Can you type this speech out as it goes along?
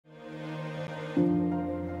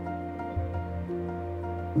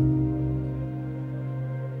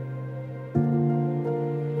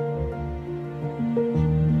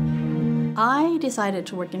I decided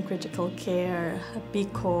to work in critical care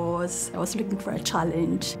because I was looking for a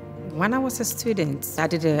challenge. When I was a student, I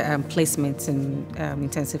did a placement in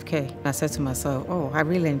intensive care. I said to myself, oh, I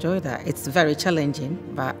really enjoy that. It's very challenging,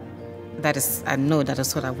 but I know that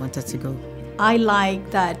is what I wanted to go. I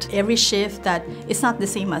like that every shift that it's not the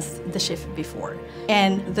same as the shift before.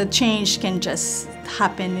 And the change can just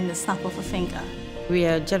happen in the snap of a finger. We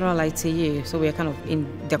are general ITU, so we are kind of in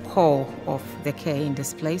the core of the care in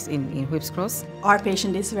this place, in Whipps Cross. Our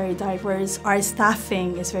patient is very diverse, our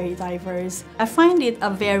staffing is very diverse. I find it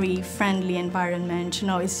a very friendly environment. You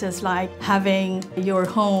know, it's just like having your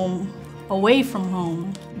home away from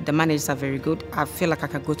home. The managers are very good. I feel like I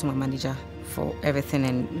can go to my manager for everything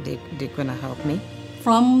and they're gonna help me.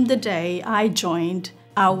 From the day I joined,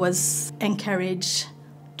 I was encouraged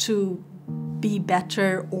to be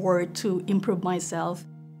better or to improve myself.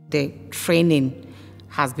 The training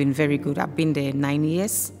has been very good. I've been there 9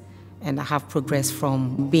 years and I have progressed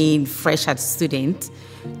from being fresh as a student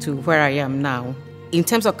to where I am now. In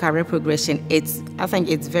terms of career progression, I think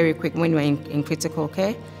it's very quick when you're in critical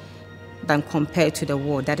care than compared to the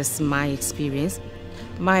ward. That is my experience.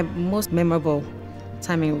 My most memorable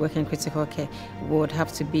time in working in critical care would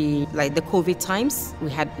have to be like the COVID times.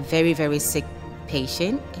 We had very, very sick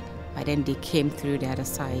patients, but then they came through the other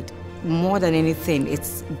side. More than anything,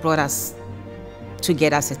 it's brought us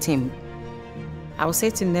together as a team. I would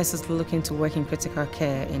say to nurses looking to work in critical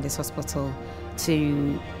care in this hospital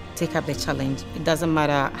to take up the challenge. It doesn't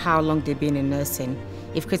matter how long they've been in nursing.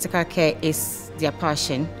 If critical care is their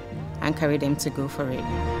passion, I encourage them to go for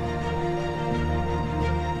it.